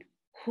 women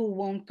who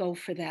won't go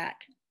for that,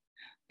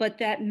 but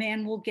that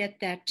man will get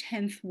that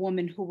 10th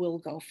woman who will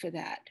go for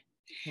that.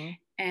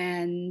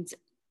 And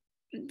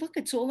look,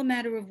 it's all a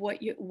matter of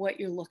what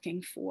you're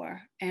looking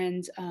for.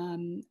 And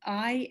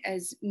I,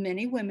 as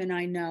many women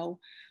I know,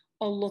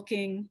 are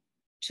looking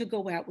to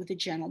go out with a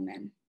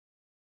gentleman.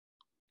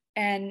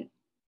 And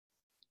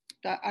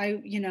I,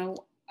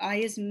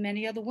 as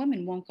many other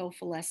women, won't go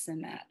for less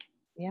than that.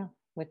 Yeah,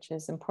 which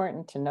is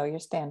important, to know your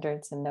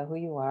standards and know who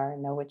you are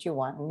and know what you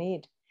want and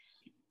need.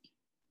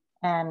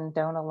 And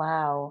don't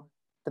allow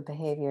the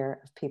behavior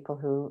of people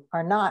who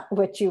are not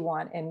what you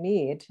want and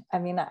need. I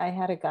mean, I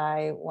had a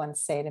guy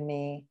once say to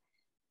me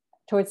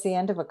towards the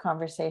end of a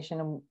conversation,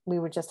 and we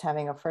were just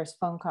having a first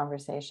phone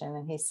conversation,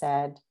 and he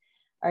said,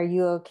 "Are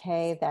you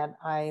okay that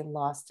I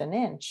lost an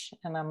inch?"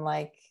 And I'm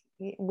like,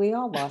 we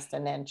all lost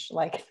an inch.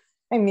 Like,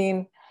 I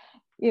mean,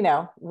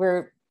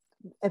 we're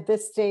at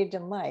this stage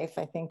in life,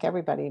 I think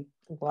everybody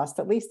lost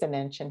at least an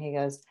inch. And he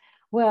goes,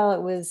 well,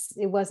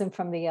 it wasn't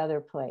from the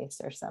other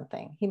place or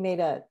something. He made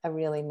a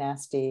really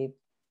nasty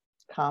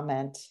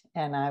comment.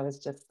 And I was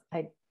just,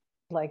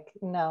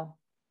 no,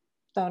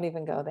 don't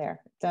even go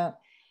there. Don't.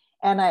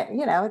 And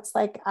it's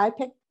like, I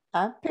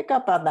pick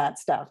up on that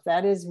stuff.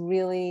 That is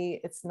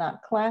really, it's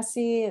not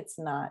classy. It's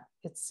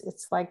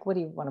like, what do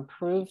you want to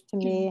prove to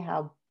me?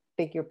 How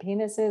big your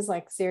penis is?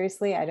 Like,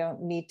 seriously, I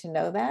don't need to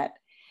know that.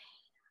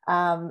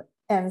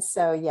 And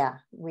so, yeah,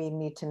 we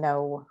need to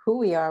know who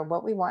we are,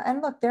 what we want. And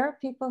look, there are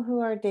people who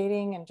are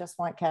dating and just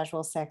want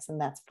casual sex,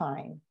 and that's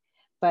fine.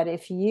 But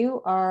if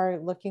you are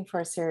looking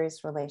for a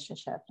serious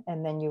relationship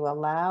and then you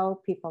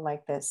allow people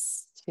like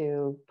this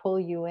to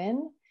pull you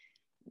in,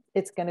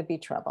 it's going to be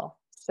trouble.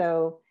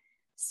 So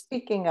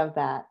speaking of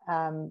that,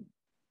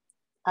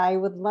 I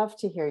would love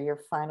to hear your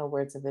final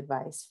words of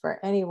advice for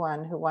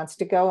anyone who wants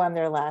to go on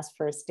their last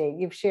first date.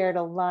 You've shared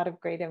a lot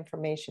of great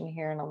information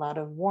here and a lot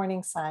of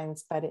warning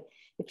signs, but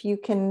if you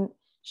can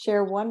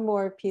share one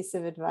more piece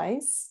of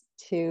advice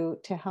to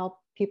help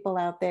people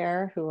out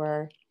there who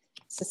are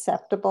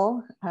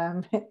susceptible,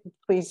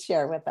 please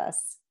share with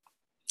us.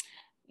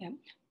 Yeah.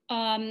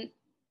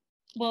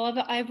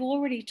 Well, I've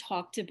already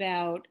talked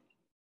about,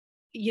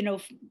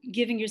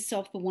 giving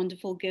yourself the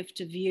wonderful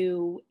gift of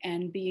you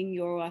and being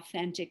your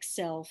authentic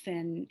self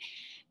and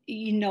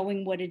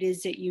knowing what it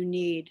is that you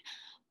need.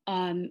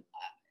 I'd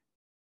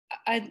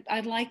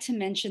like to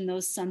mention,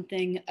 though,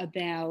 something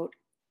about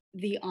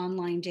the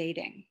online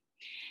dating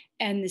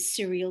and the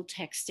serial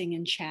texting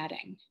and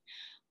chatting,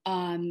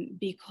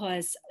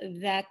 because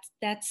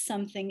that's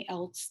something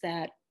else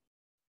that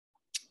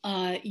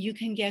you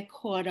can get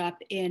caught up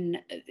in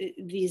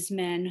these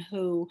men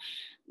who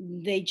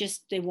they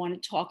want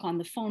to talk on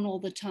the phone all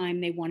the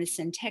time. They want to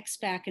send texts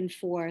back and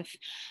forth.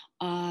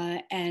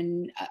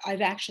 And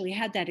I've actually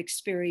had that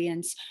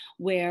experience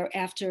where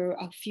after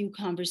a few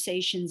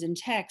conversations in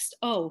text,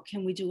 oh,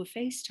 can we do a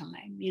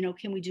FaceTime?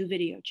 Can we do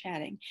video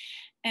chatting?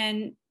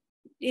 And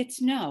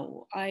it's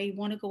no, I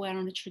want to go out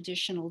on a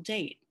traditional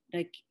date.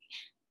 Like,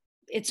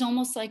 it's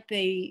almost like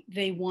they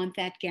want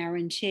that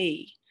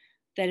guarantee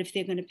that if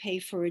they're going to pay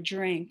for a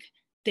drink,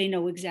 they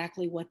know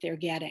exactly what they're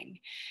getting.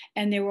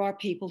 And there are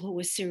people who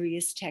are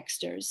serious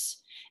texters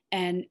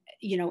and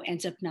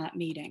ends up not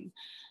meeting.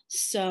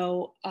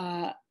 So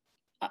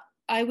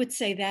I would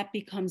say that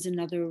becomes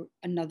another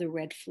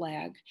red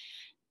flag.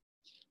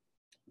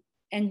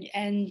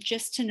 And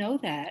just to know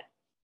that,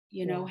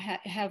 Yeah.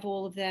 have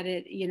all of that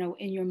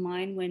in your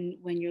mind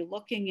when you're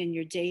looking and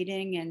you're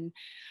dating. And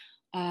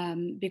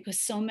because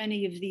so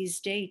many of these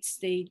dates,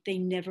 they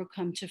never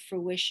come to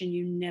fruition.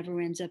 You never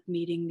end up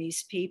meeting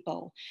these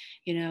people.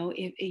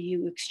 If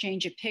you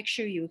exchange a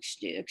picture, you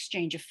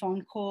exchange a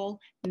phone call,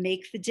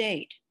 make the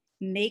date.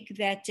 Make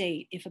that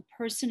date. If a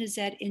person is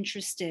that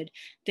interested,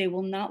 they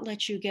will not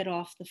let you get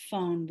off the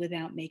phone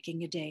without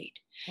making a date.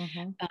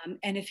 Mm-hmm.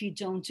 And if you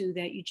don't do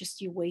that,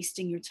 you're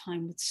wasting your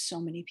time with so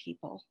many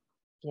people.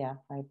 Yeah,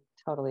 I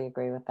totally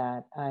agree with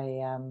that.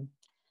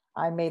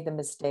 I made the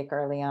mistake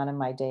early on in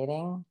my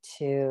dating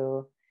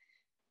to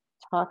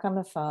talk on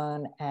the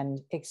phone and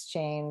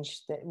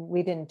exchange that.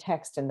 We didn't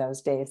text in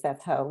those days.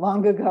 That's how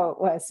long ago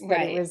it was, but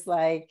it Right. was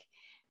like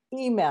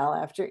email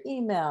after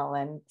email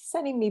and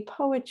sending me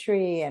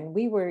poetry. And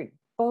we were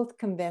both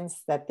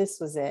convinced that this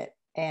was it.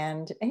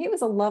 And he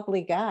was a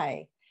lovely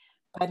guy,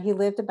 but he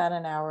lived about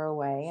an hour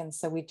away. And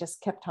so we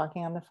just kept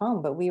talking on the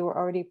phone, but we were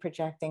already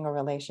projecting a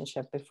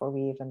relationship before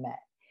we even met.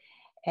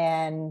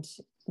 And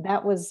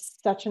that was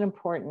such an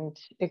important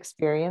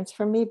experience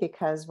for me,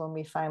 because when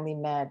we finally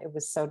met, it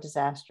was so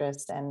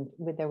disastrous and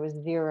there was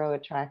zero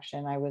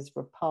attraction. I was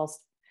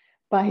repulsed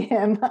by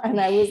him. And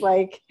I was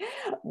like,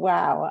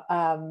 wow.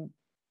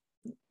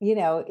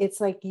 It's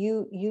like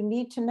you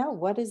need to know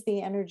what is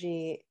the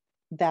energy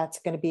that's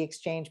going to be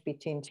exchanged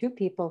between two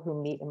people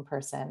who meet in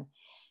person,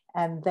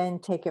 and then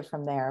take it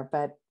from there.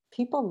 But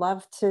people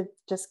love to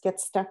just get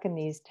stuck in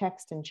these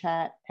text and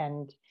chat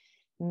and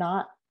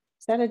not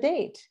set a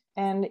date.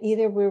 And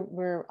either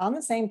we're on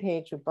the same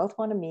page, we both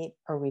want to meet,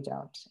 or we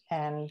don't.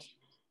 And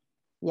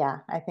yeah,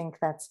 I think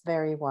that's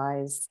very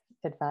wise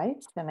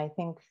advice. And I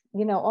think,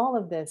 all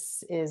of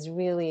this is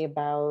really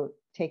about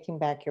taking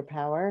back your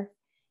power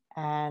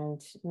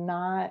and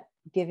not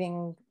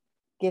giving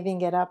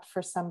it up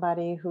for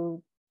somebody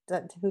who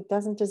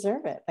doesn't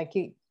deserve it. Like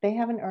they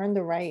haven't earned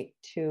the right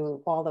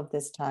to all of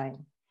this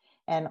time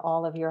and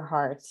all of your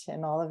heart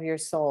and all of your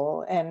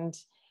soul and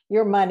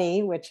your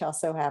money, which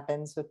also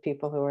happens with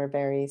people who are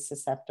very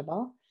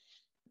susceptible.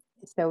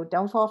 So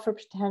don't fall for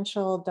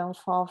potential. Don't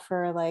fall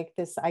for like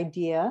this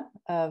idea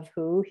of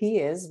who he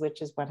is,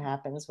 which is what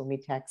happens when we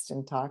text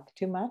and talk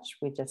too much.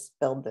 We just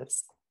build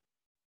this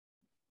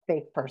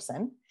fake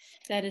person.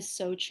 That is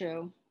so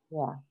true.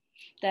 Yeah.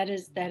 That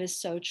is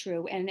so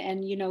true. And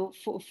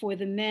for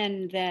the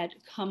men that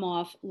come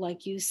off,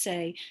 like you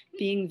say,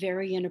 being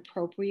very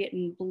inappropriate,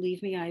 and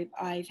believe me,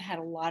 I've had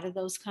a lot of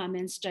those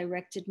comments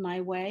directed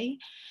my way.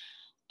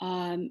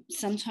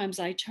 Sometimes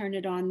I turn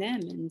it on them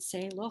and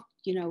say, look,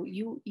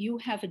 you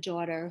have a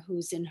daughter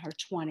who's in her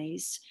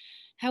 20s.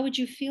 How would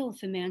you feel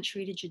if a man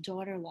treated your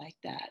daughter like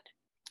that?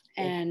 It's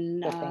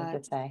And the thing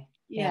to say.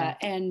 yeah,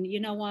 and you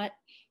know what?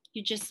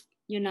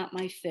 You're not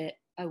my fit.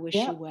 I wish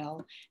you Yep,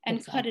 well.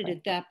 And cut it exactly.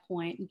 at that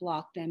point and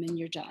block them, and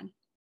you're done.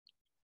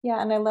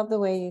 Yeah, and I love the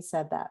way you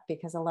said that,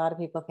 because a lot of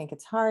people think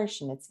it's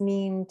harsh and it's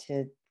mean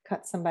to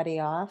cut somebody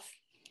off,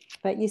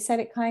 but you said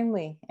it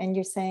kindly and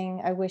you're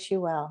saying, I wish you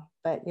well,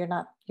 but you're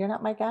not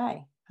my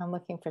guy. I'm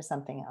looking for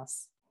something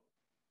else.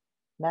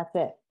 That's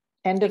it.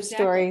 End of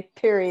Exactly. story,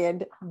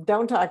 period.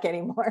 Don't talk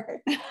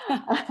anymore.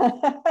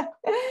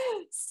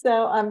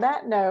 So on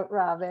that note,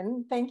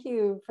 Robin, thank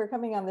you for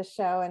coming on the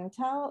show, and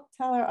tell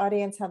our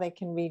audience how they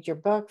can read your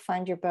book,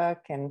 find your book,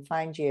 and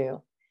find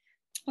you.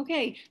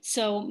 Okay,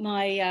 so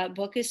my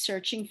book is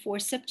Searching for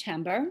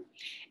September,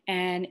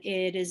 and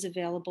it is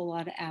available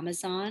on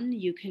Amazon.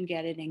 You can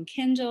get it in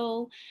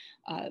Kindle,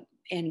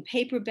 in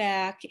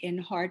paperback,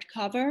 in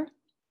hardcover,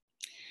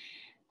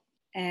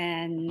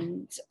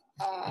 and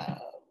uh,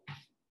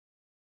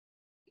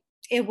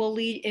 it will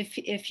lead,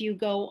 if you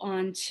go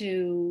on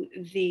to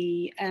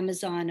the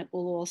Amazon, it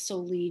will also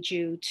lead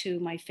you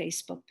to my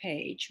Facebook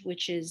page,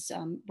 which is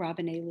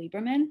Robin A.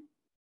 Lieberman.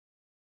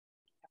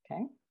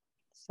 Okay.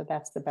 So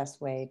that's the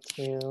best way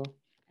to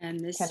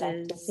And this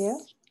connect with you.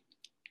 is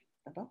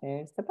the book.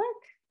 There's the book.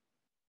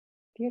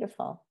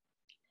 Beautiful.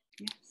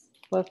 Yes.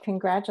 Well,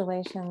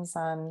 congratulations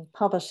on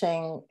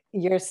publishing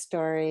your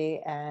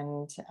story,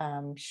 and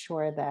I'm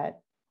sure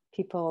that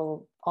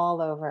people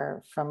all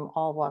over from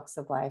all walks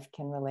of life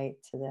can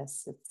relate to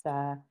this. It's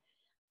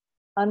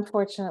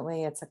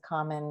unfortunately it's a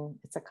common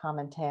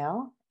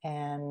tale,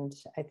 And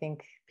I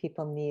think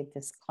people need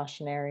this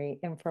cautionary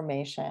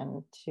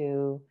information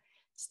to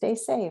stay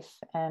safe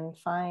and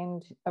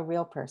find a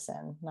real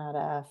person, not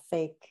a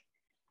fake,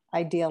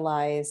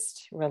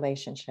 idealized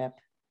relationship.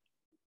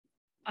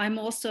 I'm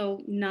also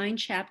 9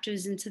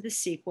 chapters into the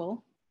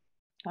sequel,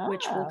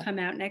 which will come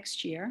out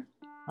next year.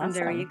 Awesome. I'm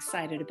very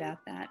excited about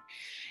that.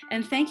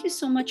 And thank you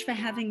so much for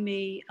having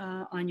me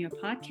on your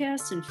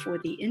podcast and for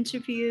the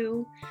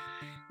interview.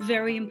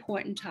 Very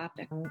important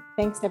topic.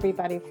 Thanks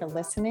everybody for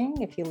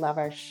listening. If you love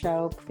our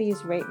show,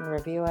 please rate and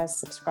review us,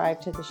 subscribe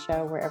to the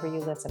show wherever you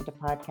listen to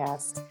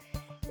podcasts.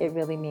 It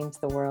really means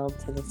the world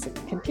to the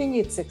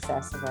continued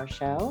success of our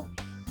show.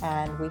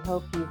 And we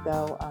hope you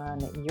go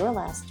on your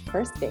last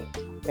first date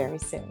very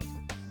soon.